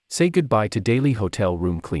Say goodbye to daily hotel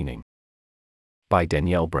room cleaning. By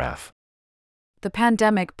Danielle Braff. The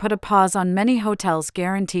pandemic put a pause on many hotels'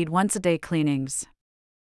 guaranteed once-a-day cleanings.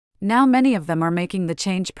 Now many of them are making the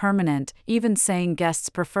change permanent, even saying guests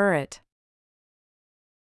prefer it.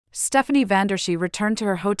 Stephanie Vandershee returned to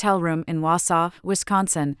her hotel room in Wausau,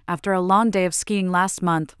 Wisconsin, after a long day of skiing last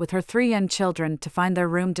month with her 3 young children to find their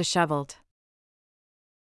room disheveled.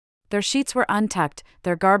 Their sheets were untucked,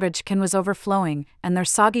 their garbage can was overflowing, and their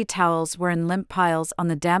soggy towels were in limp piles on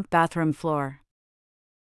the damp bathroom floor.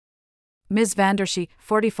 Ms. Vandershee,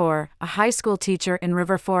 44, a high school teacher in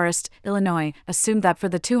River Forest, Illinois, assumed that for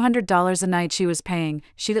the $200 a night she was paying,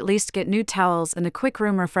 she'd at least get new towels and a quick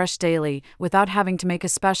room refresh daily, without having to make a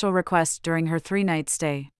special request during her 3-night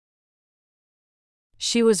stay.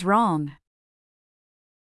 She was wrong.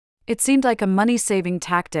 It seemed like a money-saving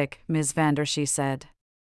tactic, Ms. Vandershee said.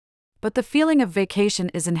 But the feeling of vacation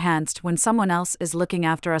is enhanced when someone else is looking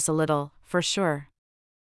after us a little, for sure.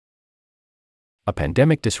 A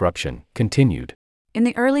pandemic disruption continued. In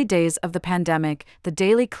the early days of the pandemic, the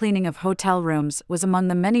daily cleaning of hotel rooms was among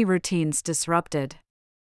the many routines disrupted.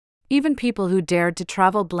 Even people who dared to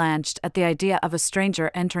travel blanched at the idea of a stranger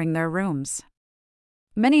entering their rooms.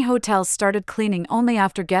 Many hotels started cleaning only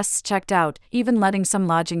after guests checked out, even letting some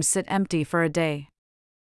lodgings sit empty for a day.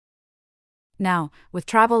 Now, with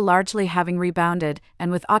travel largely having rebounded,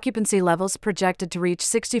 and with occupancy levels projected to reach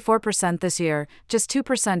 64% this year, just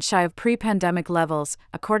 2% shy of pre-pandemic levels,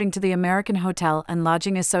 according to the American Hotel and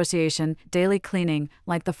Lodging Association, daily cleaning,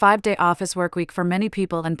 like the 5-day office workweek for many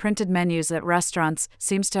people and printed menus at restaurants,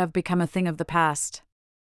 seems to have become a thing of the past.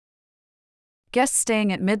 Guests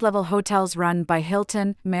staying at mid-level hotels run by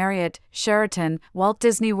Hilton, Marriott, Sheraton, Walt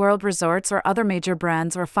Disney World Resorts or other major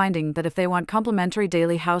brands are finding that if they want complimentary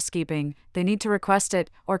daily housekeeping, they need to request it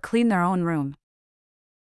or clean their own room.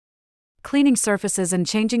 Cleaning surfaces and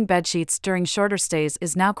changing bedsheets during shorter stays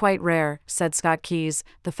is now quite rare, said Scott Keys,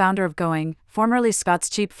 the founder of Going, formerly Scott's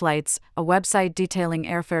Cheap Flights, a website detailing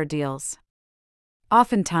airfare deals.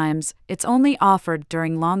 Oftentimes, it's only offered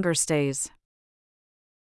during longer stays.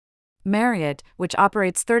 Marriott, which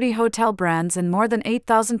operates 30 hotel brands and more than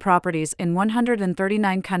 8,000 properties in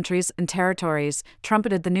 139 countries and territories,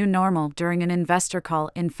 trumpeted the new normal during an investor call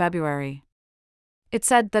in February. It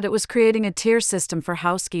said that it was creating a tier system for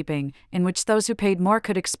housekeeping, in which those who paid more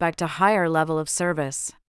could expect a higher level of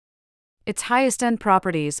service. Its highest-end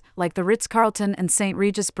properties, like the Ritz-Carlton and St.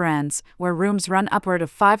 Regis brands, where rooms run upward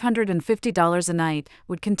of $550 a night,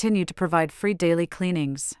 would continue to provide free daily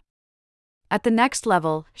cleanings. At the next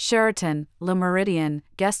level, Sheraton, Le Méridien,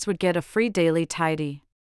 guests would get a free daily tidy.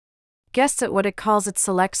 Guests at what it calls its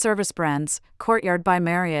select service brands, Courtyard by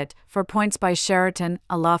Marriott, Four Points by Sheraton,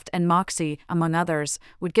 Aloft and Moxy, among others,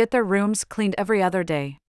 would get their rooms cleaned every other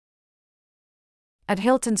day. At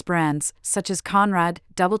Hilton's brands, such as Conrad,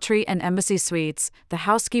 Doubletree and Embassy Suites, the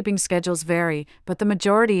housekeeping schedules vary, but the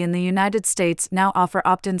majority in the United States now offer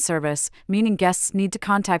opt-in service, meaning guests need to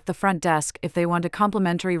contact the front desk if they want a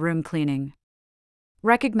complimentary room cleaning.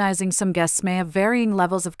 Recognizing some guests may have varying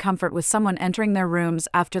levels of comfort with someone entering their rooms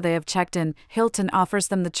after they have checked in, Hilton offers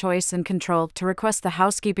them the choice and control to request the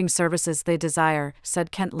housekeeping services they desire, said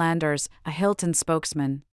Kent Landers, a Hilton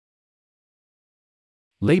spokesman.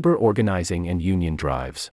 Labor organizing and union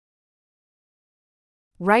drives.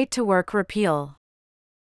 Right to work repeal.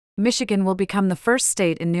 Michigan will become the first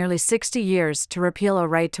state in nearly 60 years to repeal a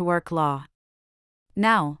right to work law.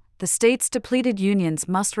 Now, the state's depleted unions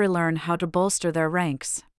must relearn how to bolster their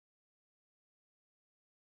ranks.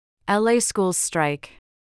 LA schools strike.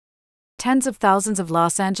 Tens of thousands of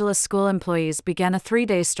Los Angeles school employees began a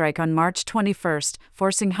 3-day strike on March 21,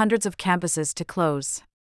 forcing hundreds of campuses to close.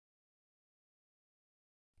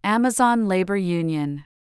 Amazon Labor Union.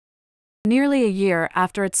 Nearly a year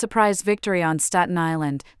after its surprise victory on Staten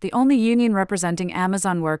Island, the only union representing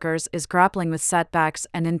Amazon workers is grappling with setbacks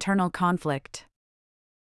and internal conflict.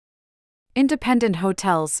 Independent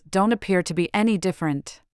hotels don't appear to be any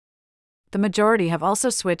different. The majority have also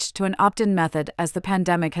switched to an opt-in method as the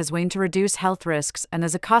pandemic has waned to reduce health risks and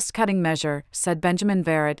as a cost-cutting measure, said Benjamin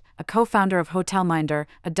Verrett, a co-founder of HotelMinder,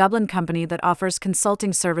 a Dublin company that offers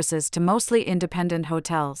consulting services to mostly independent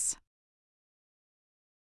hotels.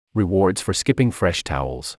 Rewards for skipping fresh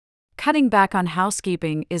towels. Cutting back on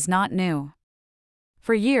housekeeping is not new.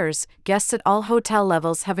 For years, guests at all hotel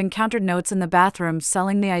levels have encountered notes in the bathroom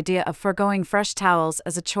selling the idea of foregoing fresh towels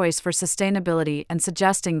as a choice for sustainability and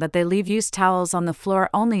suggesting that they leave used towels on the floor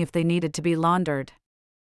only if they needed to be laundered.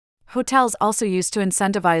 Hotels also used to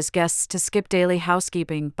incentivize guests to skip daily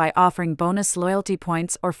housekeeping by offering bonus loyalty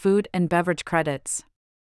points or food and beverage credits.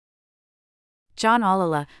 John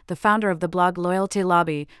Olala, the founder of the blog Loyalty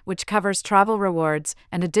Lobby, which covers travel rewards,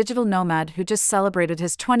 and a digital nomad who just celebrated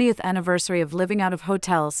his 20th anniversary of living out of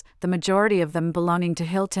hotels, the majority of them belonging to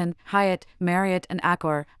Hilton, Hyatt, Marriott and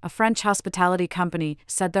Accor, a French hospitality company,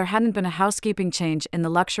 said there hadn't been a housekeeping change in the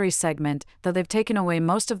luxury segment, though they've taken away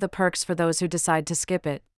most of the perks for those who decide to skip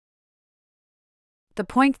it. The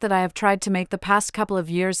point that I have tried to make the past couple of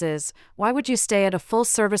years is, why would you stay at a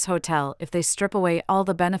full-service hotel if they strip away all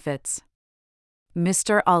the benefits?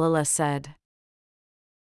 Mr. Olala said.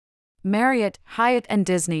 Marriott, Hyatt and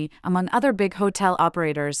Disney, among other big hotel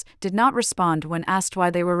operators, did not respond when asked why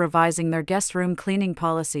they were revising their guest room cleaning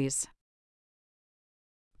policies.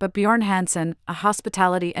 But Bjorn Hansen, a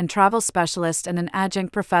hospitality and travel specialist and an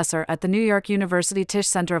adjunct professor at the New York University Tisch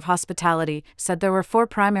Center of Hospitality, said there were 4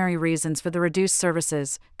 primary reasons for the reduced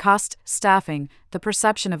services: cost, staffing, the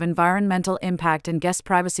perception of environmental impact and guest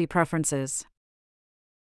privacy preferences.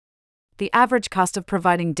 The average cost of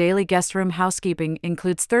providing daily guest room housekeeping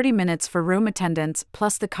includes 30 minutes for room attendants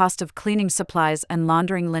plus the cost of cleaning supplies and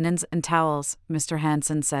laundering linens and towels, Mr.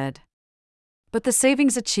 Hansen said. But the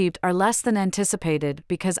savings achieved are less than anticipated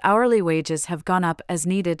because hourly wages have gone up as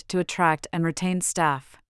needed to attract and retain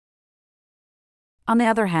staff. On the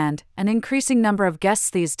other hand, an increasing number of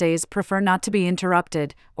guests these days prefer not to be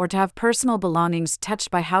interrupted or to have personal belongings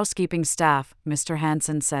touched by housekeeping staff, Mr.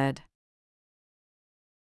 Hansen said.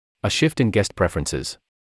 A shift in guest preferences.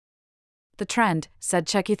 The trend, said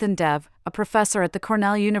Chekethan Dev, a professor at the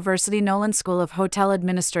Cornell University Nolan School of Hotel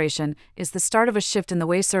Administration, is the start of a shift in the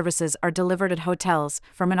way services are delivered at hotels,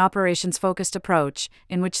 from an operations-focused approach,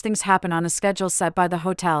 in which things happen on a schedule set by the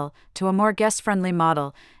hotel, to a more guest-friendly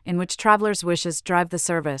model, in which travelers' wishes drive the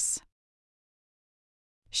service.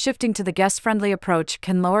 Shifting to the guest-friendly approach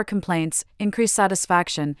can lower complaints, increase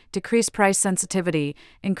satisfaction, decrease price sensitivity,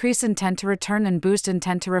 increase intent to return and boost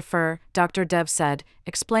intent to refer, Dr. Dev said,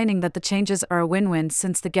 explaining that the changes are a win-win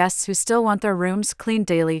since the guests who still want their rooms cleaned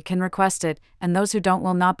daily can request it, and those who don't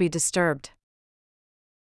will not be disturbed.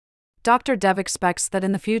 Dr. Dev expects that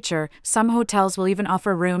in the future, some hotels will even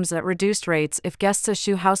offer rooms at reduced rates if guests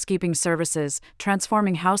eschew housekeeping services,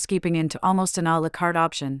 transforming housekeeping into almost an a la carte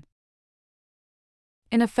option.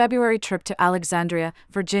 In a February trip to Alexandria,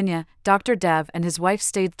 Virginia, Dr. Dev and his wife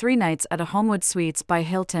stayed 3 nights at a Homewood Suites by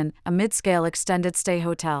Hilton, a mid-scale extended-stay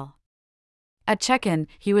hotel. At check-in,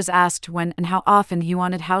 he was asked when and how often he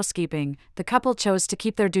wanted housekeeping. The couple chose to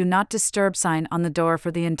keep their "Do Not Disturb" sign on the door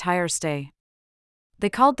for the entire stay. They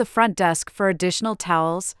called the front desk for additional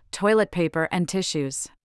towels, toilet paper and tissues.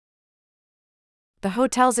 The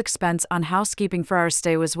hotel's expense on housekeeping for our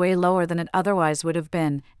stay was way lower than it otherwise would have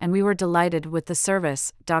been, and we were delighted with the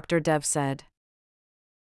service, Dr. Dev said.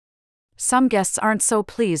 Some guests aren't so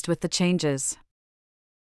pleased with the changes.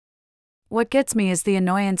 What gets me is the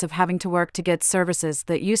annoyance of having to work to get services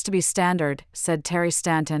that used to be standard, said Terry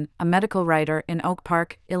Stanton, a medical writer in Oak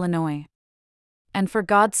Park, Illinois. And for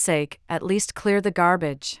God's sake, at least clear the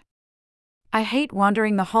garbage. I hate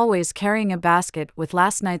wandering the hallways carrying a basket with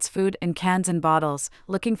last night's food in cans and bottles,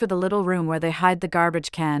 looking for the little room where they hide the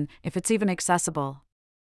garbage can, if it's even accessible.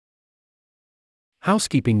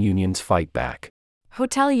 Housekeeping unions fight back.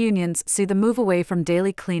 Hotel unions see the move away from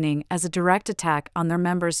daily cleaning as a direct attack on their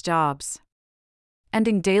members' jobs.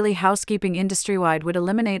 Ending daily housekeeping industry-wide would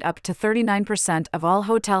eliminate up to 39% of all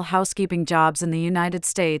hotel housekeeping jobs in the United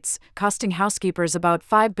States, costing housekeepers about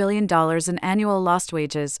 $5 billion in annual lost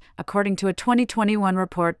wages, according to a 2021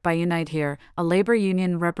 report by Unite Here, a labor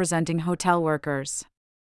union representing hotel workers.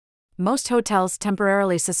 Most hotels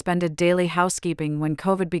temporarily suspended daily housekeeping when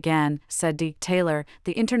COVID began, said Dee Taylor,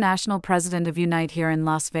 the international president of Unite Here in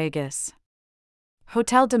Las Vegas.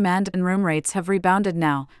 Hotel demand and room rates have rebounded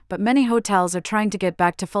now, but many hotels are trying to get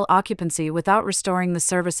back to full occupancy without restoring the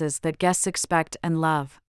services that guests expect and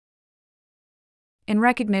love. In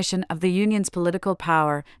recognition of the union's political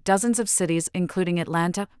power, dozens of cities including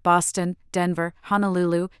Atlanta, Boston, Denver,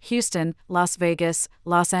 Honolulu, Houston, Las Vegas,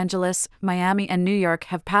 Los Angeles, Miami and New York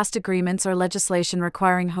have passed agreements or legislation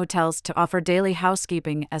requiring hotels to offer daily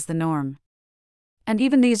housekeeping as the norm. And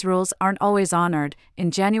even these rules aren't always honored.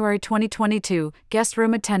 In January 2022, guest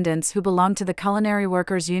room attendants who belong to the Culinary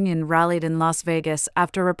Workers Union rallied in Las Vegas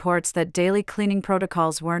after reports that daily cleaning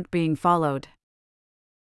protocols weren't being followed.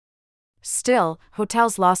 Still,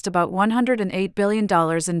 hotels lost about $108 billion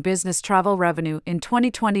in business travel revenue in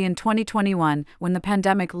 2020 and 2021 when the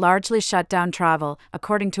pandemic largely shut down travel,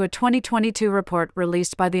 according to a 2022 report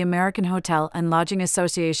released by the American Hotel and Lodging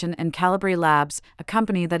Association and Calibri Labs, a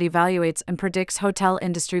company that evaluates and predicts hotel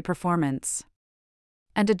industry performance.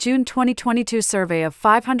 And a June 2022 survey of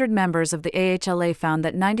 500 members of the AHLA found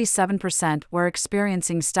that 97% were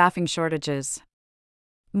experiencing staffing shortages.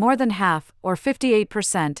 More than half, or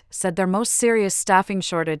 58%, said their most serious staffing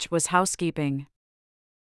shortage was housekeeping.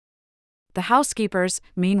 The housekeepers,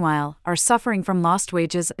 meanwhile, are suffering from lost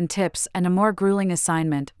wages and tips and a more grueling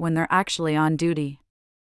assignment when they're actually on duty.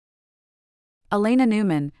 Elena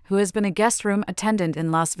Newman, who has been a guest room attendant in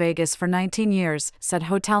Las Vegas for 19 years, said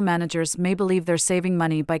hotel managers may believe they're saving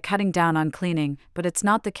money by cutting down on cleaning, but it's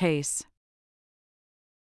not the case.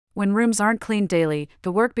 When rooms aren't cleaned daily,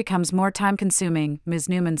 the work becomes more time-consuming, Ms.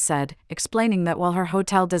 Newman said, explaining that while her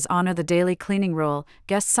hotel does honor the daily cleaning rule,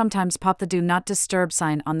 guests sometimes pop the "Do Not Disturb"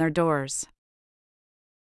 sign on their doors.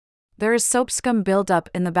 There is soap scum buildup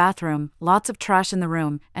in the bathroom, lots of trash in the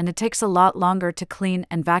room, and it takes a lot longer to clean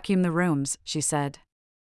and vacuum the rooms, she said.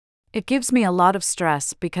 It gives me a lot of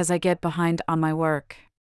stress because I get behind on my work.